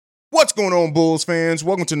What's going on, Bulls fans?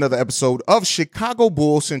 Welcome to another episode of Chicago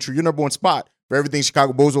Bulls Central, your number one spot for everything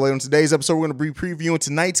Chicago Bulls related. On today's episode, we're going to be previewing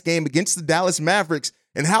tonight's game against the Dallas Mavericks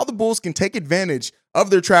and how the Bulls can take advantage of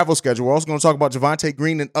their travel schedule. We're also going to talk about Javonte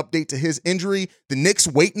Green and update to his injury, the Knicks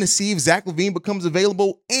waiting to see if Zach LaVine becomes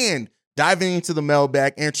available, and diving into the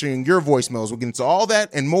mailbag, answering your voicemails. We'll get into all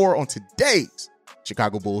that and more on today's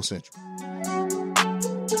Chicago Bulls Central.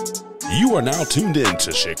 You are now tuned in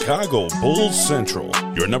to Chicago Bulls Central,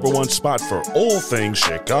 your number one spot for all things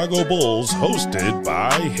Chicago Bulls, hosted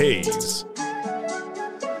by Hayes.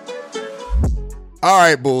 All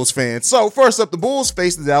right, Bulls fans. So first up, the Bulls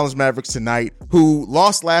face the Dallas Mavericks tonight, who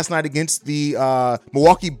lost last night against the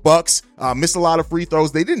Milwaukee Bucks, missed a lot of free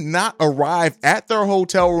throws. They did not arrive at their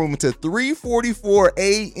hotel room until 3:44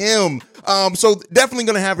 a.m. So definitely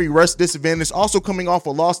going to have a rest disadvantage. Also coming off a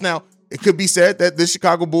loss now. It could be said that this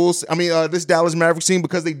this Dallas Mavericks team,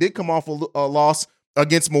 because they did come off a loss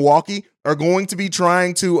against Milwaukee, are going to be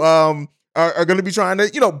trying to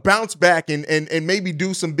bounce back and maybe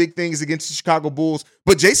do some big things against the Chicago Bulls.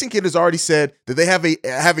 But Jason Kidd has already said that they have a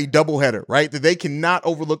doubleheader, right? That they cannot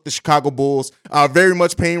overlook the Chicago Bulls. Very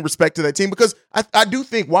much paying respect to that team, because I do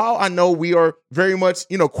think, while I know we are very much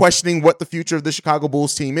questioning what the future of the Chicago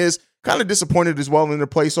Bulls team is, kind of disappointed as well in their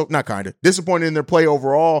play. So not kind of disappointed in their play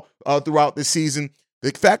overall throughout this season. The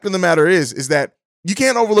fact of the matter is that you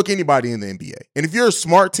can't overlook anybody in the NBA. And if you're a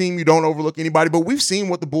smart team, you don't overlook anybody. But we've seen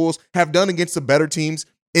what the Bulls have done against the better teams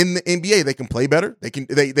in the NBA. They can play better.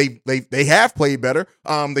 They have played better.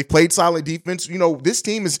 They played solid defense. This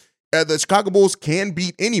team is the Chicago Bulls can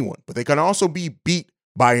beat anyone, but they can also be beat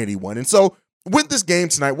by anyone. And so with this game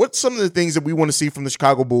tonight, what's some of the things that we want to see from the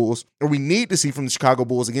Chicago Bulls, or we need to see from the Chicago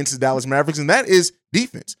Bulls against the Dallas Mavericks? And that is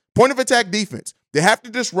defense, point of attack defense. They have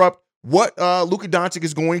to disrupt what Luka Doncic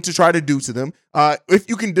is going to try to do to them. If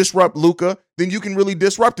you can disrupt Luka, then you can really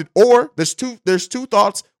disrupt it. Or there's two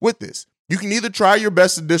thoughts with this. You can either try your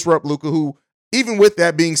best to disrupt Luka, who, even with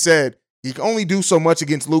that being said, you can only do so much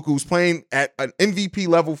against Luka, who's playing at an MVP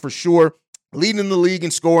level for sure, leading the league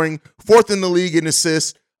in scoring, fourth in the league in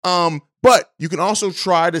assists. But you can also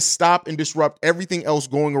try to stop and disrupt everything else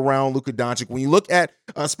going around Luka Doncic. When you look at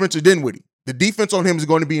Spencer Dinwiddie, the defense on him is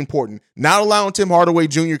going to be important. Not allowing Tim Hardaway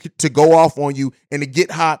Jr. to go off on you and to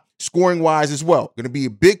get hot scoring-wise as well. Going to be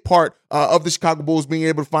a big part of the Chicago Bulls being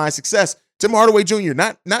able to find success. Tim Hardaway Jr.,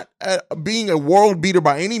 not being a world beater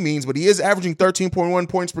by any means, but he is averaging 13.1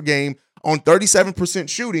 points per game on 37%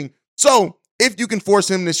 shooting. So if you can force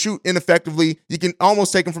him to shoot ineffectively, you can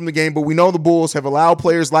almost take him from the game. But we know the Bulls have allowed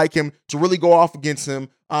players like him to really go off against him.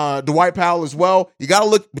 Dwight Powell as well. You got to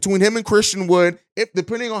look between him and Christian Wood,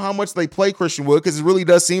 depending on how much they play Christian Wood, because it really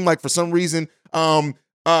does seem like for some reason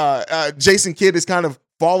Jason Kidd is kind of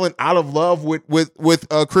fallen out of love with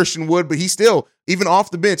Christian Wood, but he's still, even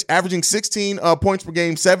off the bench, averaging 16 points per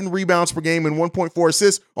game, 7 rebounds per game, and 1.4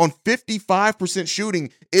 assists on 55%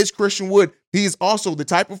 shooting is Christian Wood. He is also the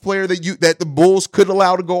type of player that the Bulls could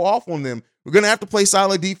allow to go off on them. We're going to have to play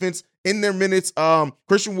solid defense in their minutes.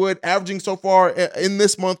 Christian Wood averaging so far in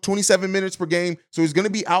this month 27 minutes per game, so he's going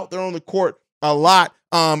to be out there on the court a lot.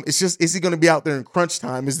 It's just, is he going to be out there in crunch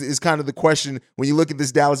time is kind of the question when you look at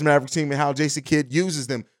this Dallas Mavericks team and how Jason Kidd uses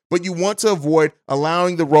them. But you want to avoid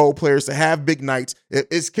allowing the role players to have big nights.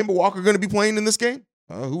 Is Kemba Walker going to be playing in this game?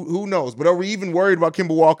 Who knows? But are we even worried about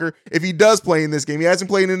Kemba Walker if he does play in this game? He hasn't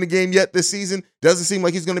played in the game yet this season. Doesn't seem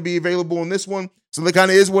like he's going to be available in this one. So that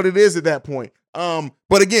kind of is what it is at that point.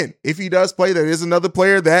 But again, if he does play, there is another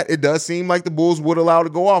player that it does seem like the Bulls would allow to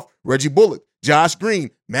go off. Reggie Bullock, Josh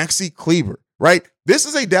Green, Maxi Kleber, right? This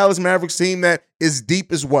is a Dallas Mavericks team that is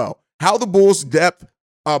deep as well. How the Bulls' depth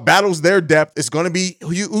battles their depth is going to be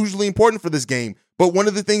hugely important for this game. But one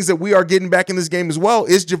of the things that we are getting back in this game as well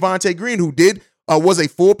is Javonte Green, who was a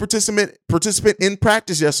full participant in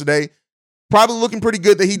practice yesterday. Probably looking pretty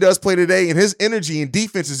good that he does play today, and his energy and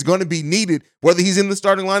defense is going to be needed, whether he's in the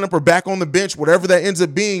starting lineup or back on the bench, whatever that ends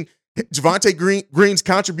up being. Javonte Green's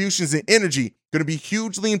contributions and energy going to be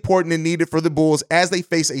hugely important and needed for the Bulls as they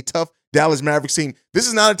face a tough Dallas Mavericks team. This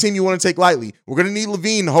is not a team you want to take lightly. We're going to need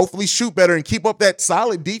LaVine to hopefully shoot better and keep up that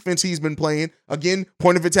solid defense he's been playing. Again,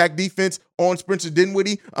 point of attack defense on Spencer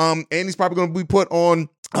Dinwiddie, and he's probably going to be put on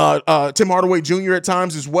Tim Hardaway Jr. at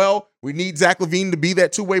times as well. We need Zach LaVine to be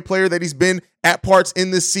that two-way player that he's been at parts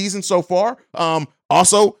in this season so far.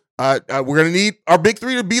 Also, we're going to need our big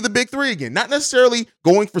three to be the big three again. Not necessarily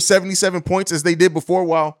going for 77 points as they did before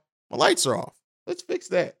while my lights are off. Let's fix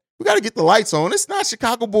that. We got to get the lights on. It's not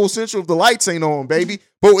Chicago Bulls Central if the lights ain't on, baby.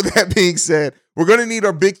 But with that being said, we're going to need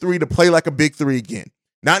our big three to play like a big three again.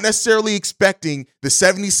 Not necessarily expecting the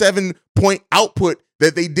 77-point output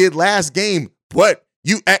that they did last game, but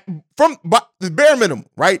from the bare minimum,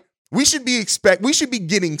 right? We should be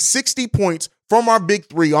getting 60 points from our big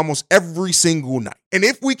three almost every single night. And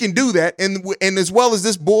if we can do that, and as well as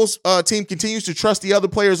this Bulls team continues to trust the other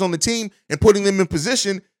players on the team and putting them in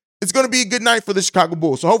position, it's going to be a good night for the Chicago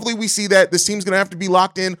Bulls. So hopefully we see that. This team's going to have to be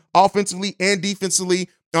locked in offensively and defensively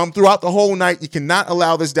throughout the whole night. You cannot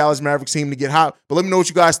allow this Dallas Mavericks team to get hot. But let me know what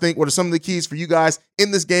you guys think. What are some of the keys for you guys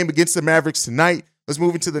in this game against the Mavericks tonight? Let's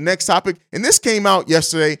move into the next topic. And this came out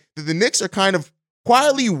yesterday that the Knicks are kind of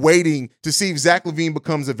quietly waiting to see if Zach LaVine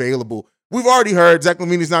becomes available. We've already heard Zach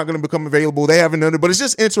LaVine is not going to become available. They haven't done it, but it's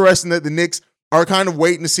just interesting that the Knicks are kind of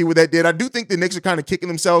waiting to see what that did. I do think the Knicks are kind of kicking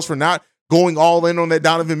themselves for not going all in on that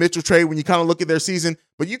Donovan Mitchell trade when you kind of look at their season,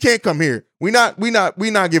 but you can't come here. We not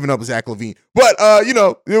giving up Zach LaVine. But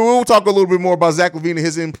we'll talk a little bit more about Zach LaVine and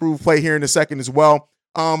his improved play here in a second as well.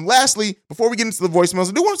 Lastly, before we get into the voicemails,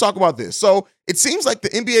 I do want to talk about this. So it seems like the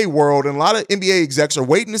NBA world and a lot of NBA execs are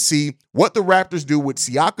waiting to see what the Raptors do with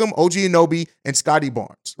Siakam, OG Anunoby, and Scotty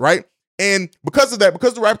Barnes, right? And because of that,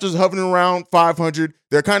 because the Raptors are hovering around 500,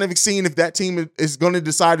 they're kind of seeing if that team is going to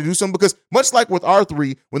decide to do something. Because much like with our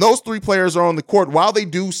three, when those three players are on the court, while they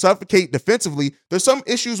do suffocate defensively, there's some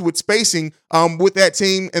issues with spacing with that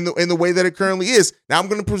team and the way that it currently is. Now I'm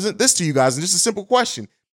going to present this to you guys, and just a simple question.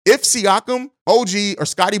 If Siakam, OG, or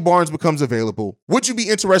Scotty Barnes becomes available, would you be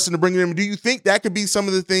interested in bringing them? Do you think that could be some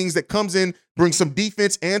of the things that comes in, bring some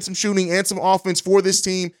defense and some shooting and some offense for this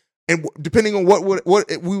team? And depending on what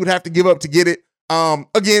we would have to give up to get it.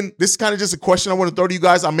 Again, this is kind of just a question I want to throw to you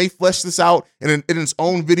guys. I may flesh this out in its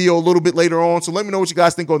own video a little bit later on. So let me know what you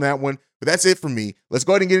guys think on that one. But that's it for me. Let's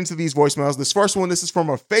go ahead and get into these voicemails. This first one, this is from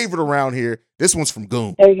a favorite around here. This one's from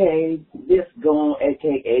Goon. Hey, this Goon,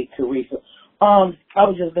 a.k.a. Teresa. I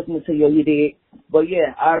was just listening to you did. But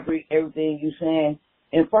yeah, I agree everything you're saying.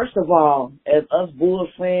 And first of all, as us Bulls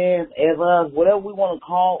fans, as us, whatever we want to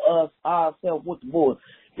call us, ourselves with the Bulls,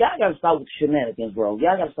 y'all got to stop with the shenanigans, bro.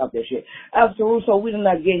 Y'all got to stop that shit. As Caruso, we did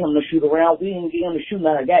not get him to shoot around. We didn't get him to shoot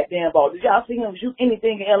not a goddamn ball. Did y'all see him shoot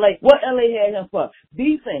anything in L.A.? What L.A. had him for?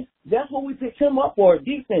 Defense. That's what we picked him up for,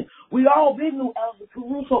 defense. We all been knew Alex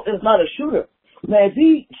Caruso is not a shooter. Now, if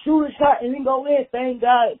he shoot a shot and he go in, thank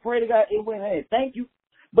God, pray to God it went in. Thank you.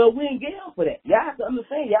 But we didn't get him for that. Y'all have to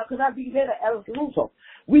understand, y'all could not be better at Alex Caruso.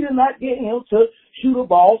 We did not get him to shoot a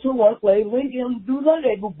ball, to run play. We didn't get him to do none of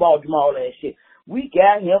that goofball all that shit. We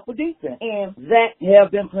got him for defense. And Zach have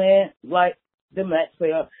been playing like the match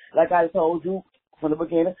player. Like I told you from the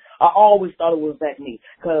beginning, I always thought it was Zach Neat.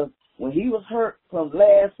 Because when he was hurt from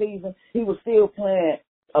last season, he was still playing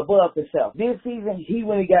above himself. This season,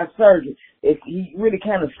 when he got surgery, he really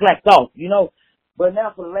kind of slacked off, you know. But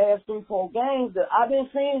now for the last 3-4 games that I've been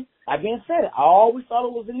seeing, I've been saying it. I always thought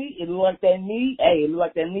it was a knee. It looked like that knee. Hey, it looked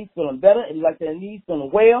like that knee feeling better. It looked like that knee feeling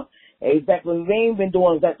well. Hey, Zach LaVine been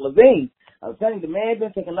doing Zach LaVine. I'm telling you, the man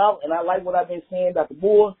been taking off, and I like what I've been saying about the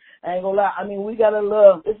Bulls. I ain't gonna lie. I mean, we gotta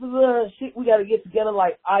love. This is shit we gotta get together.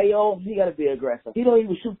 Like Ayo, he gotta be aggressive. He don't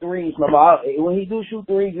even shoot threes no more. When he do shoot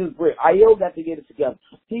threes, it's great. Ayo got to get it together.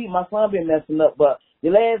 My son been messing up, but the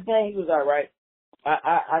last game he was all right.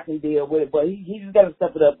 I can deal with it, but he just got to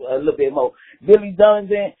step it up a little bit more. Billy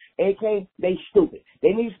Donovan, AK, they stupid. They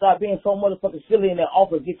need to stop being so motherfucking silly in their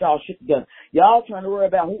office. Get y'all shit together. Y'all trying to worry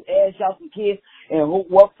about who asked y'all some kids and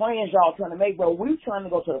what friends y'all trying to make, bro. We trying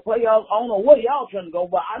to go to the playoffs. I don't know where y'all trying to go,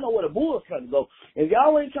 but I know where the Bulls trying to go. If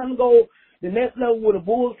y'all ain't trying to go the next level where the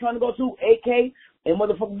Bulls trying to go to, AK and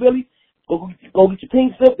motherfucking Billy, Go get your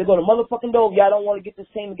pink slip. They go to motherfucking door. Y'all don't want to get this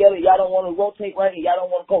team together. Y'all don't want to rotate right, and y'all don't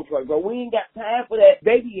want to coach right, bro. We ain't got time for that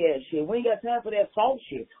baby ass shit. We ain't got time for that soft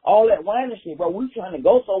shit. All that whining shit, bro. We trying to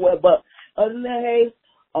go somewhere, but other than that, hey,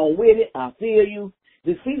 I'm with it. I feel you.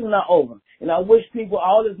 The season not over, and I wish people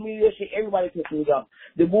all this media shit. Everybody pissing me off.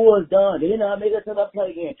 The Bulls done. They not make it to the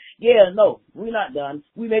play game. Yeah, no, we not done.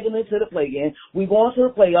 We making it to the play game. We going to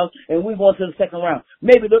the playoffs, and we going to the second round,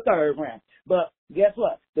 maybe the third round. But guess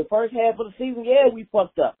what? The first half of the season, yeah, we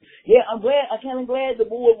fucked up. Yeah, I'm kind of glad the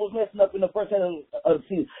Bulls was messing up in the first half of the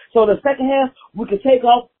season. So the second half, we could take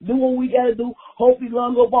off, do what we got to do. Hopefully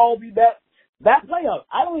Lonzo Ball will be back playoffs.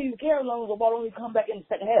 I don't even care if Lonzo Ball only come back in the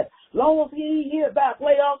second half. Long as he here back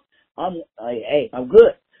playoffs, I'm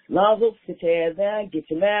good. Lonzo, sit your ass down, get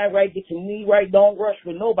your mind right, get your knee right. Don't rush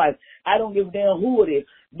for nobody. I don't give a damn who it is.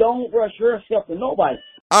 Don't rush yourself for nobody.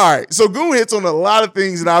 All right, so Goon hits on a lot of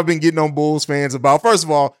things that I've been getting on Bulls fans about. First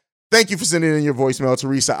of all, thank you for sending in your voicemail,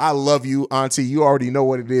 Teresa. I love you, Auntie. You already know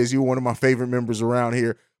what it is. You're one of my favorite members around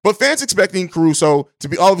here. But fans expecting Caruso to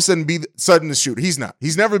be all of a sudden be sudden the shooter. He's not.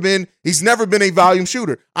 He's never been a volume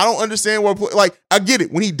shooter. I don't understand I get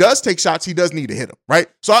it. When he does take shots, he does need to hit them, right?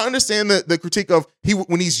 So I understand the critique of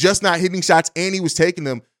when he's just not hitting shots and he was taking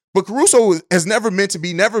them. But Caruso has never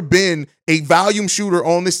been a volume shooter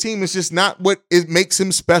on this team. It's just not what it makes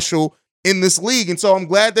him special in this league. And so I'm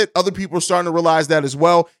glad that other people are starting to realize that as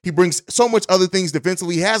well. He brings so much other things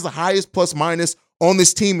defensively. He has the highest plus minus on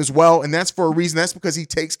this team as well, and that's for a reason. That's because he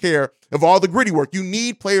takes care of all the gritty work. You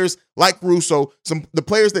need players like Caruso, the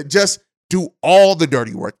players that just do all the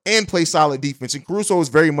dirty work and play solid defense, and Caruso is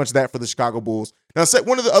very much that for the Chicago Bulls. Now,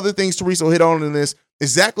 one of the other things Teresa hit on in this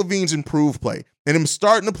is Zach LaVine's improved play and him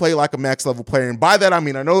starting to play like a max-level player, and by that I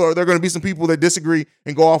mean, I know there are going to be some people that disagree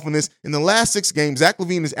and go off on this. In the last 6 games, Zach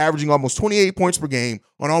LaVine is averaging almost 28 points per game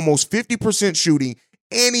on almost 50% shooting,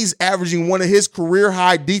 and he's averaging one of his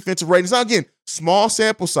career-high defensive ratings. Now, again, small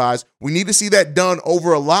sample size. We need to see that done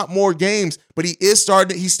over a lot more games, but he's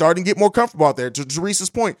starting to get more comfortable out there. To Teresa's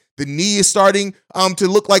point, the knee is starting to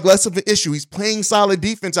look like less of an issue. He's playing solid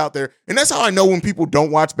defense out there, and that's how I know when people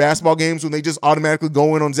don't watch basketball games, when they just automatically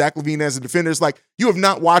go in on Zach LaVine as a defender. It's like, you have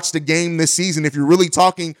not watched a game this season if you're really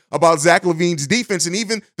talking about Zach LaVine's defense. And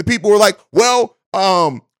even the people were like, well,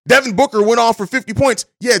 Devin Booker went off for 50 points.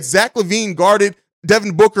 Yeah, Zach LaVine guarded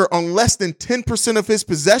Devin Booker on less than 10% of his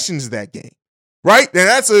possessions that game, right? And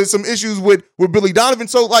that's some issues with Billy Donovan.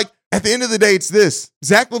 So, at the end of the day, it's this.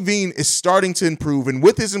 Zach LaVine is starting to improve, and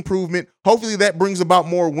with his improvement, hopefully that brings about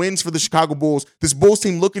more wins for the Chicago Bulls. This Bulls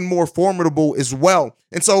team looking more formidable as well.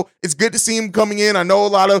 And so it's good to see him coming in. I know a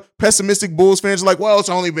lot of pessimistic Bulls fans are like, well, it's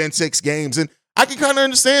only been 6 games. And I can kind of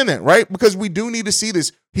understand that, right? Because we do need to see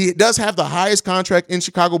this. He does have the highest contract in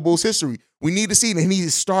Chicago Bulls history. We need to see it, and he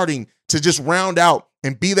is starting to just round out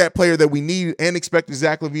and be that player that we need and expected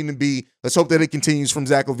Zach LaVine to be. Let's hope that it continues from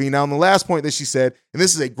Zach LaVine. Now, on the last point that she said, and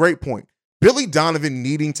this is a great point, Billy Donovan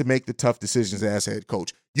needing to make the tough decisions as head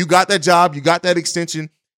coach. You got that job, you got that extension,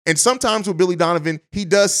 and sometimes with Billy Donovan, he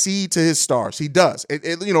does cede to his stars. He does.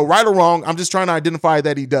 Right or wrong, I'm just trying to identify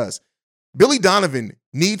that he does. Billy Donovan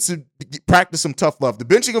needs to practice some tough love. The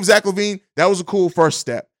benching of Zach LaVine, that was a cool first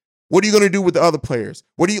step. What are you going to do with the other players?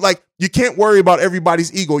 What do you like? You can't worry about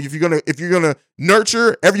everybody's ego. If you're gonna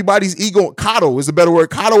nurture everybody's ego, coddle is a better word.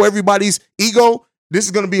 Coddle everybody's ego. This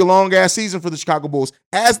is going to be a long ass season for the Chicago Bulls.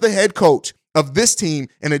 As the head coach of this team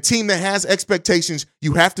and a team that has expectations,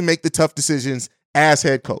 you have to make the tough decisions as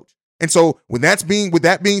head coach. And so with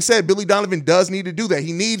that being said, Billy Donovan does need to do that.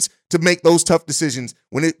 He needs to make those tough decisions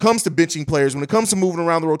when it comes to benching players, when it comes to moving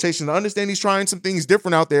around the rotation. I understand he's trying some things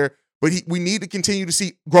different out there, but we need to continue to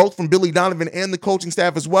see growth from Billy Donovan and the coaching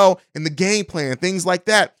staff as well, and the game plan, things like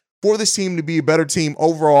that, for this team to be a better team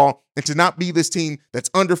overall and to not be this team that's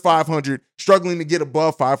under 500, struggling to get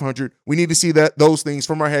above 500. We need to see those things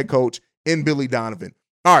from our head coach in Billy Donovan.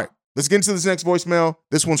 All right, let's get into this next voicemail.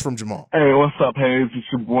 This one's from Jamal. Hey, what's up, Hayes? It's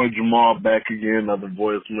your boy Jamal back again, another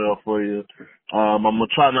voicemail for you. I'm going to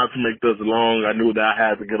try not to make this long. I knew that I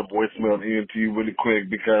had to get a voicemail in to you really quick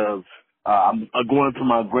because I'm going to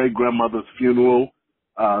my great-grandmother's funeral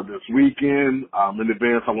this weekend. In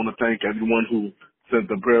advance, I want to thank everyone who sent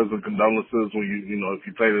their prayers and condolences when if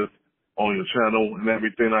you play this on your channel and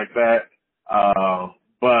everything like that.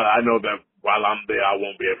 But I know that while I'm there, I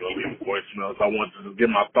won't be able to leave voicemails. I want to just get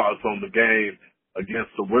my thoughts on the game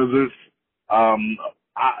against the Wizards.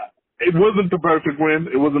 It wasn't the perfect win.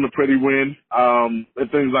 It wasn't a pretty win and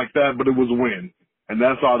things like that, but it was a win. And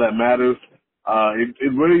that's all that matters.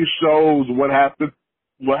 It really shows what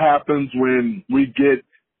happens when we get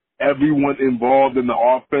everyone involved in the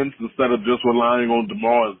offense instead of just relying on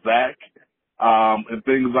DeMar and Zach and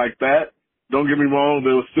things like that. Don't get me wrong,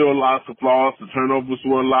 there were still lots of flaws. The turnovers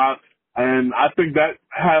were a lot. And I think that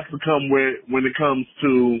has to come when it comes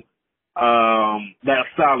to that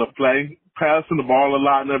style of play. Passing the ball a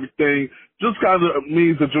lot and everything just kind of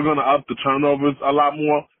means that you're going to up the turnovers a lot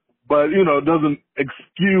more. But, it doesn't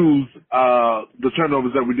excuse the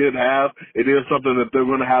turnovers that we did have. It is something that they're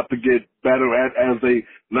going to have to get better at as they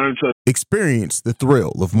learn to experience the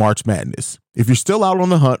thrill of March Madness. If you're still out on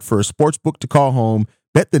the hunt for a sports book to call home,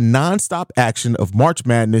 bet the nonstop action of March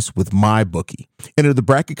Madness with MyBookie. Enter the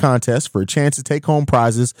bracket contest for a chance to take home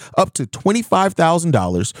prizes up to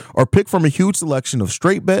 $25,000 or pick from a huge selection of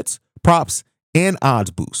straight bets, props, and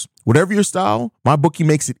odds boosts. Whatever your style, MyBookie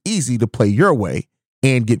makes it easy to play your way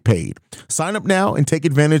and get paid. Sign up now and take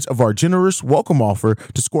advantage of our generous welcome offer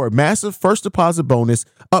to score a massive first deposit bonus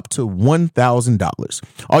up to $1,000.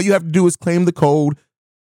 All you have to do is claim the code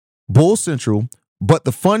BULLCENTRAL, but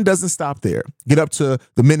the fun doesn't stop there. Get up to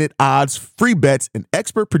the minute odds, free bets, and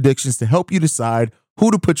expert predictions to help you decide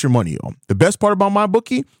who to put your money on. The best part about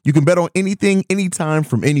MyBookie, you can bet on anything, anytime,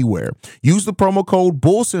 from anywhere. Use the promo code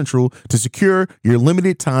BULLCENTRAL to secure your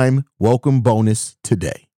limited time welcome bonus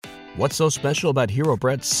today. What's so special about Hero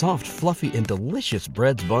Bread's soft, fluffy, and delicious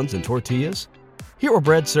breads, buns, and tortillas? Hero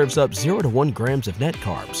Bread serves up 0 to 1 grams of net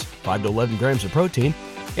carbs, 5 to 11 grams of protein,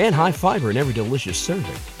 and high fiber in every delicious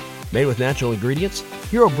serving. Made with natural ingredients,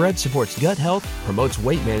 Hero Bread supports gut health, promotes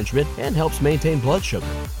weight management, and helps maintain blood sugar.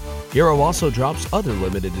 Hero also drops other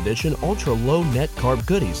limited edition ultra-low net carb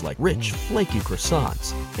goodies like rich, flaky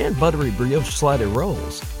croissants and buttery brioche slider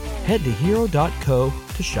rolls. Head to hero.co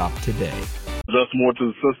to shop today. Just more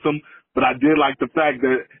to the system, but I did like the fact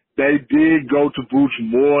that they did go to Vooch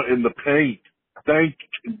more in the paint. Thank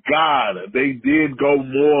God they did go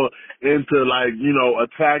more into, like, you know,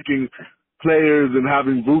 attacking players and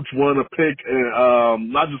having Vooch run a pick,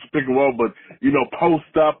 and not just a pick and roll, but, you know,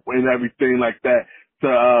 post up and everything like that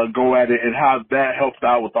to go at it, and how that helps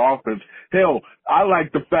out with the offense. Hell, I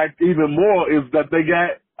like the fact even more is that they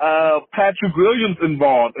got Patrick Williams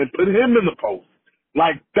involved and put him in the post.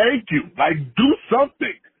 Like, thank you. Like, do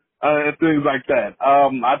something, and things like that.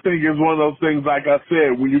 I think it's one of those things, like I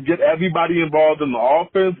said, when you get everybody involved in the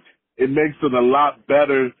offense, it makes it a lot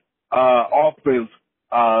better offense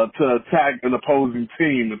to attack an opposing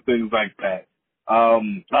team and things like that.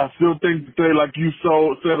 I still think that like you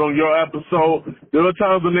said on your episode, there are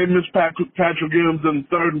times when they miss Patrick Williams in the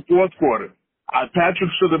third and fourth quarter.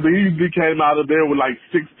 Patrick should have easily came out of there with like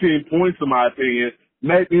 16 points, in my opinion.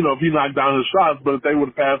 Maybe, you know, if he knocked down his shots, but if they would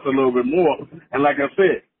have passed a little bit more. And like I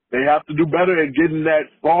said, they have to do better at getting that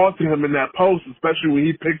ball to him in that post, especially when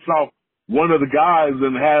he picks off one of the guys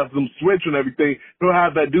and has them switch and everything. He'll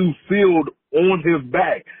have that dude sealed on his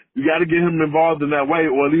back. You got to get him involved in that way,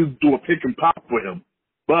 or at least do a pick and pop for him.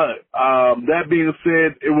 But that being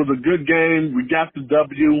said, it was a good game. We got the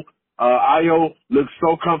W. Ayo looks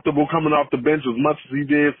so comfortable coming off the bench as much as he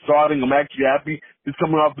did starting. I'm actually happy he's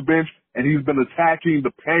coming off the bench, and he's been attacking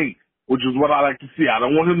the paint, which is what I like to see. I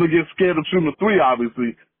don't want him to get scared of shooting a three,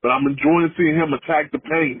 obviously, but I'm enjoying seeing him attack the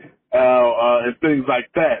paint and things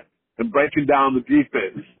like that and breaking down the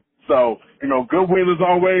defense. So, you know, good win as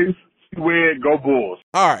always. Go Bulls.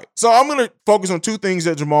 All right, so I'm going to focus on two things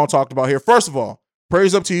that Jamal talked about here. First of all,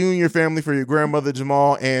 prayers up to you and your family for your grandmother,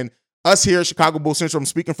 Jamal, and us here at Chicago Bulls Central. I'm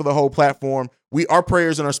speaking for the whole platform. Our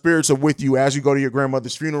prayers and our spirits are with you as you go to your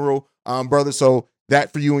grandmother's funeral, brother. So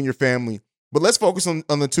that for you and your family. But let's focus on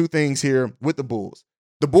the two things here with the Bulls.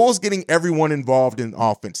 The Bulls getting everyone involved in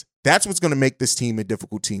offense. That's what's going to make this team a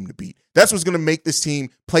difficult team to beat. That's what's going to make this team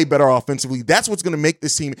play better offensively. That's what's going to make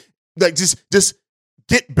this team like just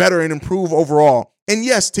get better and improve overall. And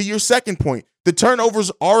yes, to your second point, the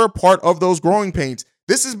turnovers are a part of those growing pains.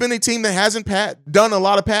 This has been a team that hasn't done a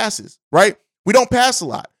lot of passes, right? We don't pass a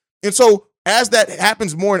lot. And so as that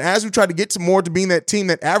happens more and as we try to get to being that team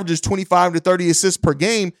that averages 25 to 30 assists per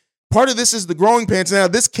game, part of this is the growing pains. Now,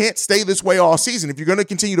 this can't stay this way all season. If you're going to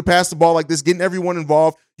continue to pass the ball like this, getting everyone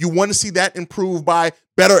involved, you want to see that improve by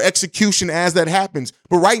better execution as that happens.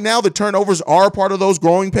 But right now, the turnovers are a part of those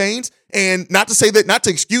growing pains. And not to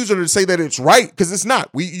excuse it or to say that it's right, because it's not.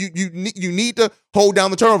 You need to hold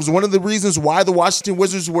down the turnovers. One of the reasons why the Washington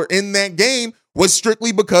Wizards were in that game was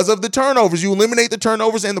strictly because of the turnovers. You eliminate the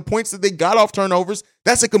turnovers and the points that they got off turnovers.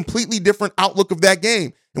 That's a completely different outlook of that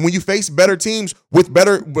game. And when you face better teams with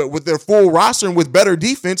their full roster and with better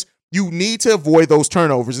defense, you need to avoid those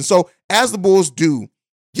turnovers. And so as the Bulls do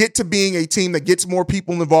get to being a team that gets more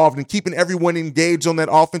people involved and keeping everyone engaged on that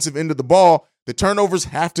offensive end of the ball, the turnovers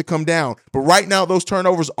have to come down. But right now, those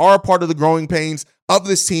turnovers are a part of the growing pains of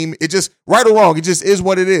this team. It just, right or wrong, it just is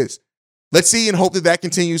what it is. Let's see and hope that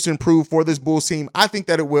continues to improve for this Bulls team. I think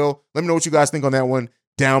that it will. Let me know what you guys think on that one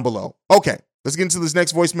down below. Okay, let's get into this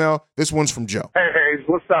next voicemail. This one's from Joe. Hey,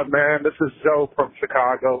 what's up, man? This is Joe from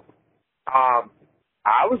Chicago. I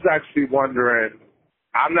was actually wondering,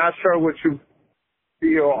 I'm not sure what you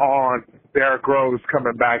feel on Derrick Rose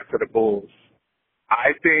coming back to the Bulls.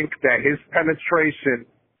 I think that his penetration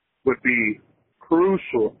would be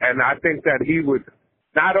crucial, and I think that he would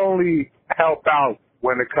not only help out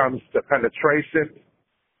when it comes to penetration,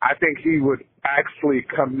 I think he would actually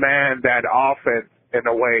command that offense in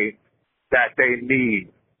a way that they need,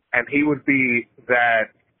 and he would be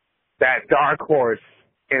that dark horse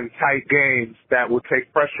in tight games that would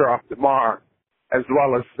take pressure off DeMar as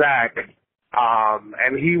well as Zach,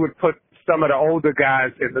 and he would put some of the older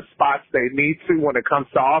guys in the spots they need to when it comes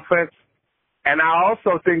to offense. And I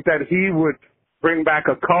also think that he would bring back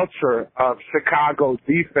a culture of Chicago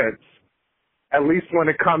defense, at least when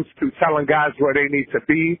it comes to telling guys where they need to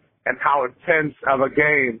be and how intense of a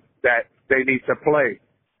game that they need to play.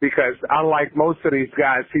 because unlike most of these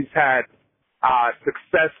guys, he's had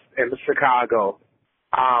success in Chicago.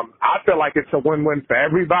 I feel like it's a win-win for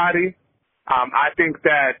everybody. I think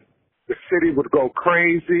that the city would go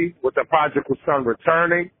crazy with the Prodigal Son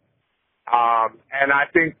returning. And I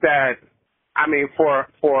think that, I mean,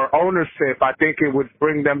 for ownership, I think it would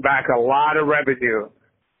bring them back a lot of revenue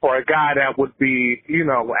for a guy that would be, you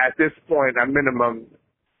know, at this point, a minimum,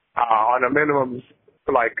 on a minimum,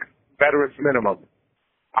 like, veterans minimum.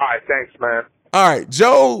 All right, thanks, man. All right,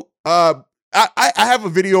 Joe, I have a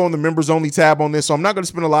video on the members only tab on this, so I'm not going to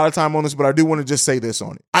spend a lot of time on this, but I do want to just say this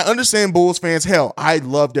on it. I understand Bulls fans. Hell, I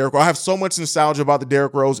love Derrick Rose. I have so much nostalgia about the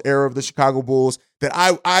Derrick Rose era of the Chicago Bulls that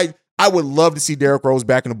I would love to see Derrick Rose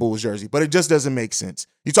back in the Bulls jersey, but it just doesn't make sense.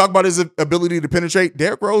 You talk about his ability to penetrate.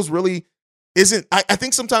 Derrick Rose really isn't. I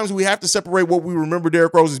think sometimes we have to separate what we remember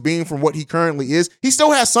Derrick Rose as being from what he currently is. He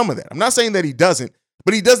still has some of that. I'm not saying that he doesn't,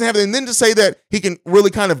 but he doesn't have it. And then to say that he can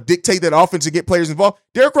really kind of dictate that offense and get players involved.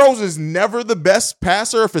 Derrick Rose is never the best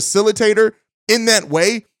passer or facilitator in that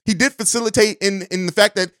way. He did facilitate in the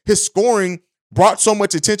fact that his scoring brought so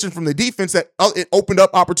much attention from the defense that it opened up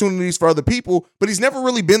opportunities for other people, but he's never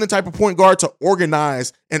really been the type of point guard to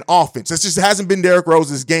organize an offense. That just hasn't been Derrick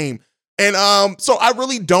Rose's game. And so I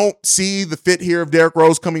really don't see the fit here of Derrick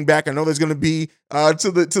Rose coming back. I know there's going to be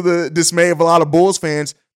to the dismay of a lot of Bulls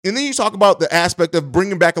fans. And then you talk about the aspect of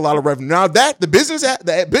bringing back a lot of revenue. Now the business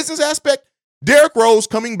aspect, Derrick Rose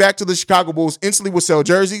coming back to the Chicago Bulls instantly will sell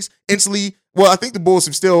jerseys. Instantly, well, I think the Bulls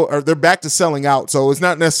they're back to selling out, so it's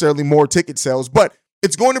not necessarily more ticket sales, but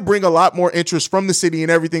it's going to bring a lot more interest from the city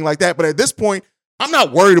and everything like that. But at this point, I'm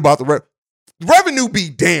not worried about the revenue. Be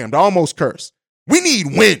damned, I almost cursed. We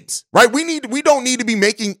need wins, right? We don't need to be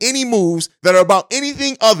making any moves that are about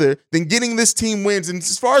anything other than getting this team wins. And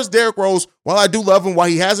as far as Derrick Rose, while I do love him, while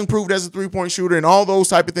he has improved as a three-point shooter and all those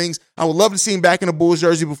type of things, I would love to see him back in a Bulls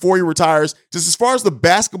jersey before he retires. Just as far as the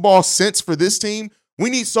basketball sense for this team, we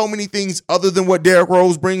need so many things other than what Derrick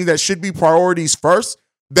Rose brings that should be priorities first.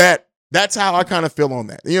 That's how I kind of feel on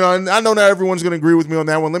that. You know, and I know not everyone's going to agree with me on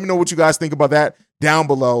that one. Let me know what you guys think about that down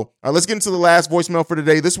below. All right, let's get into the last voicemail for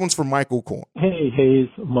today. This one's from Michael Korn. Hey, Hayes,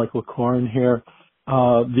 Michael Korn here.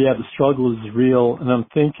 The struggle is real, and I'm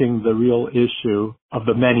thinking the real issue of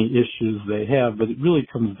the many issues they have, but it really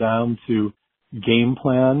comes down to game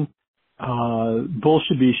plan. Bulls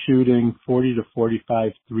should be shooting 40 to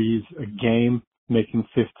 45 threes a game, making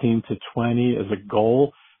 15 to 20 as a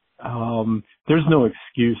goal. There's no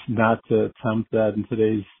excuse not to attempt that in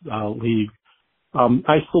today's league.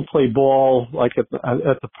 I still play ball like at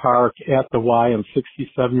the park at the Y. I'm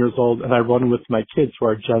 67 years old, and I run with my kids who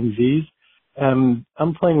are Gen Zs. And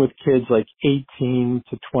I'm playing with kids like 18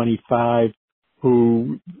 to 25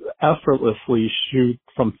 who effortlessly shoot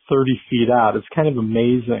from 30 feet out. It's kind of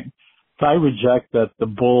amazing. So I reject that the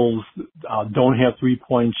Bulls don't have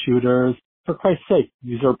three-point shooters. For Christ's sake,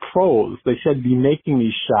 these are pros. They should be making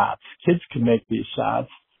these shots. Kids can make these shots.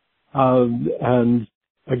 And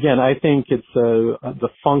again, I think it's the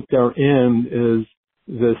funk they're in is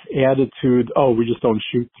this attitude, oh, we just don't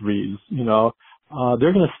shoot threes, you know.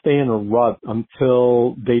 They're going to stay in a rut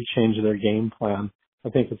until they change their game plan. I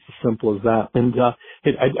think it's as simple as that. And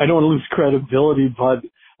I don't want to lose credibility, but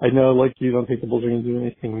I know, like, you don't think the Bulls are going to do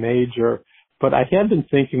anything major. But I have been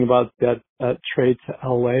thinking about that trade to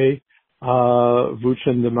L.A., Vooch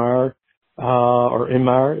and Demar, or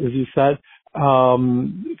Imar, as you said,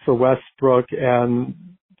 for Westbrook and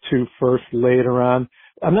 2 firsts later on.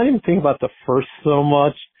 I'm not even thinking about the first so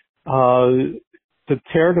much. To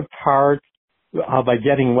tear it apart by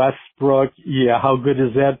getting Westbrook, yeah, how good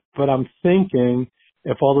is that? But I'm thinking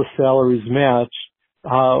if all the salaries match,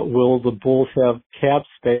 will the Bulls have cap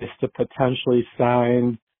space to potentially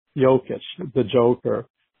sign Jokic, the Joker?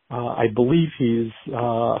 I believe he's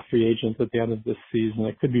a free agent at the end of this season.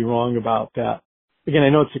 I could be wrong about that. Again, I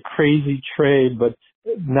know it's a crazy trade, but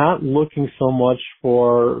not looking so much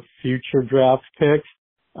for future draft picks,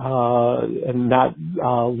 and not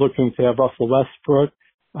looking to have Russell Westbrook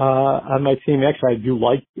on my team. Actually, I do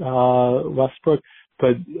like Westbrook,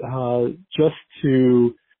 but just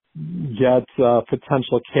to get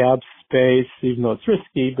potential cap space, even though it's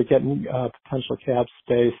risky, but getting potential cap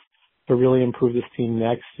space to really improve this team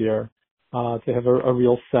next year, to have a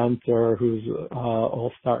real center who's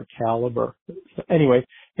all-star caliber. So anyway,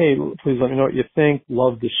 hey, please let me know what you think.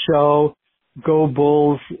 Love the show. Go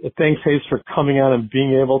Bulls. Thanks, Hayes, for coming on and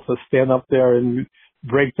being able to stand up there and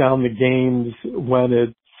break down the games when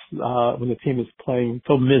the team is playing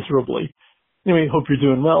so miserably. Anyway, hope you're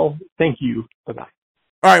doing well. Thank you. Bye-bye.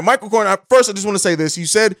 All right, Michael Korn, first I just want to say this. You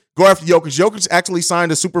said go after Jokic. Jokic actually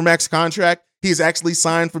signed a Supermax contract. He is actually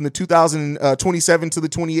signed from the 2027 to the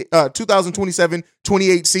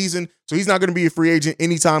 2027-28 season. So he's not going to be a free agent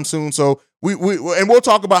anytime soon. So we'll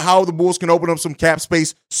talk about how the Bulls can open up some cap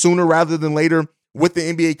space sooner rather than later with the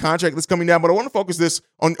NBA contract that's coming down. But I want to focus this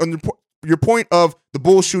on your point of the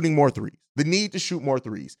Bulls shooting more threes, the need to shoot more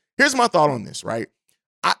threes. Here's my thought on this, right?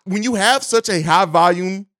 When you have such a high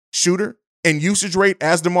volume shooter and usage rate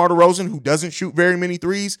as DeMar DeRozan, who doesn't shoot very many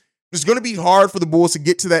threes, it's going to be hard for the Bulls to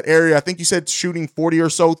get to that area. I think you said shooting 40 or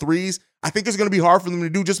so threes. I think it's going to be hard for them to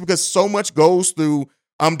do just because so much goes through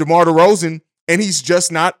DeMar DeRozan, and he's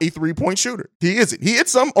just not a three-point shooter. He isn't. He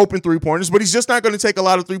hits some open three-pointers, but he's just not going to take a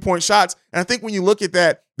lot of three-point shots. And I think when you look at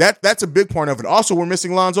that's a big part of it. Also, we're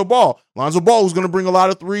missing Lonzo Ball. Lonzo Ball is going to bring a lot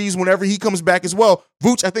of threes whenever he comes back as well.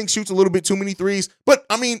 Vooch, I think, shoots a little bit too many threes. But,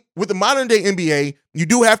 I mean, with the modern-day NBA, you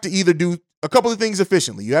do have to either do a couple of things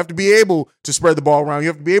efficiently. You have to be able to spread the ball around. You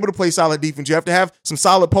have to be able to play solid defense. You have to have some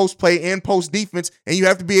solid post play and post defense, and you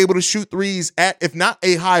have to be able to shoot threes at, if not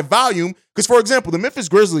a high volume. Because, for example, the Memphis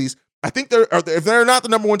Grizzlies, I think if they're not the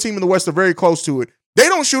number one team in the West, they're very close to it. They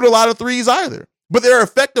don't shoot a lot of threes either, but they're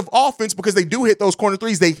effective offense because they do hit those corner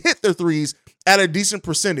threes. They hit their threes at a decent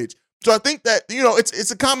percentage. So I think that, it's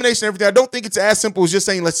a combination of everything. I don't think it's as simple as just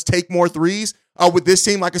saying, let's take more threes with this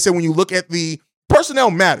team. Like I said, when you look at the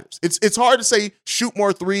personnel matters. It's hard to say shoot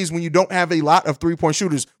more threes when you don't have a lot of three-point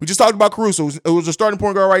shooters. We just talked about Caruso. It was a starting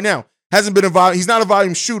point guard right now. He's not a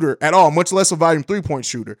volume shooter at all, much less a volume three-point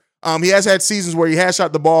shooter. He has had seasons where he has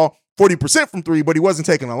shot the ball 40% from three, but he wasn't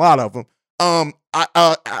taking a lot of them.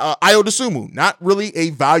 Ayo Dosunmu, not really a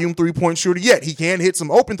volume three-point shooter yet. He can hit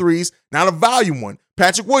some open threes, not a volume one.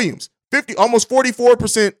 Patrick Williams, almost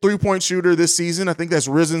 44% three-point shooter this season. I think that's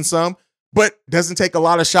risen some, but doesn't take a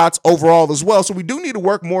lot of shots overall as well. So we do need to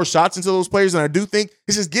work more shots into those players, and I do think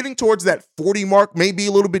it's just getting towards that 40 mark may be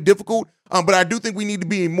a little bit difficult, but I do think we need to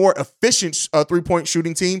be a more efficient three-point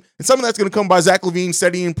shooting team, and some of that's going to come by Zach LaVine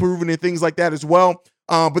steady improving and things like that as well.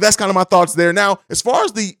 But that's kind of my thoughts there. Now, as far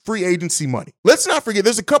as the free agency money, let's not forget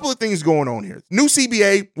there's a couple of things going on here. New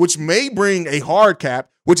CBA, which may bring a hard cap,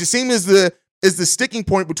 which it seems is the sticking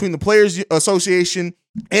point between the Players Association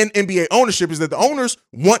and NBA ownership, is that the owners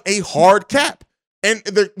want a hard cap. And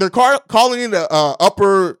they're calling it a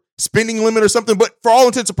upper spending limit or something, but for all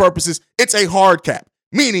intents and purposes, it's a hard cap,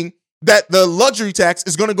 meaning that the luxury tax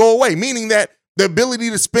is going to go away, meaning that the ability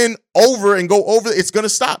to spend over and go over, it's going to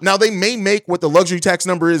stop. Now, they may make what the luxury tax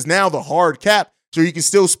number is now the hard cap, so you can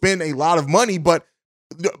still spend a lot of money, but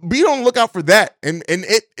be on the lookout for that. And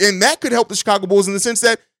that could help the Chicago Bulls in the sense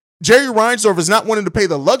that Jerry Reinsdorf is not wanting to pay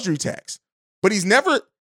the luxury tax, but he's never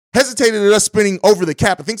hesitated at us spending over the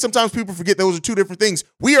cap. I think sometimes people forget those are two different things.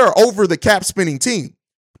 We are over the cap spending team.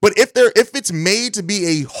 But if it's made to be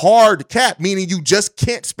a hard cap, meaning you just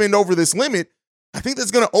can't spend over this limit, I think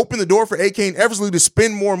that's going to open the door for AK and Eversley to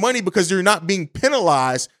spend more money because you're not being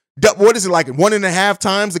penalized. What is it, like 1.5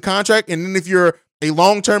 times the contract? And then if you're a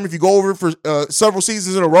long-term, if you go over for several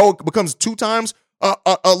seasons in a row, it becomes 2 times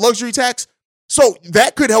a luxury tax. So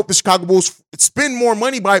that could help the Chicago Bulls spend more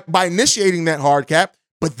money by initiating that hard cap.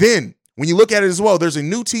 But then when you look at it as well, there's a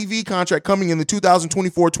new TV contract coming in the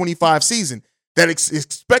 2024-25 season that is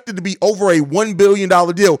expected to be over a $1 billion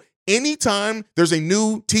deal. Anytime there's a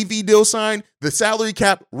new TV deal signed, the salary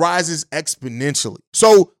cap rises exponentially.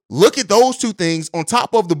 So look at those two things on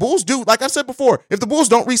top of the Bulls do. Like I said before, if the Bulls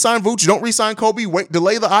don't re-sign Vooch, don't re-sign Kobe,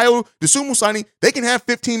 delay the Ayo Dosunmu signing, they can have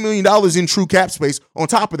 $15 million in true cap space on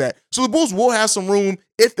top of that. So the Bulls will have some room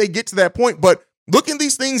if they get to that point. But looking at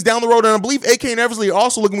these things down the road, and I believe AK and Eversley are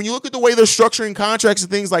also looking, when you look at the way they're structuring contracts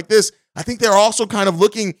and things like this, I think they're also kind of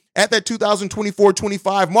looking at that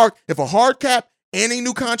 2024-25 mark. If a hard cap and a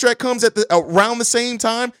new contract comes at around the same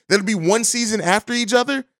time, that'll be one season after each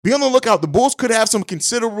other. Be on the lookout. The Bulls could have some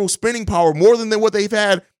considerable spending power, more than what they've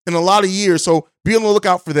had in a lot of years. So be on the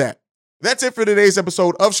lookout for that. That's it for today's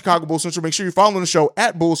episode of Chicago Bulls Central. Make sure you're following the show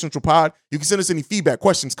at Bulls Central Pod. You can send us any feedback,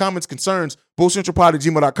 questions, comments, concerns,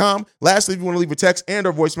 bullscentralpod@gmail.com. Lastly, if you want to leave a text and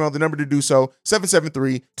or voicemail, the number to do so,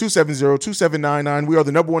 773-270-2799. We are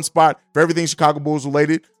the number one spot for everything Chicago Bulls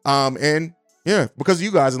related. Yeah, because of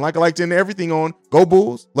you guys. And like I like to end everything on, go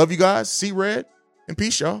Bulls. Love you guys. See red. And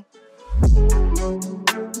peace, y'all.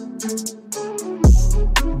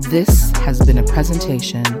 This has been a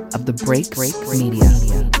presentation of the Break Media.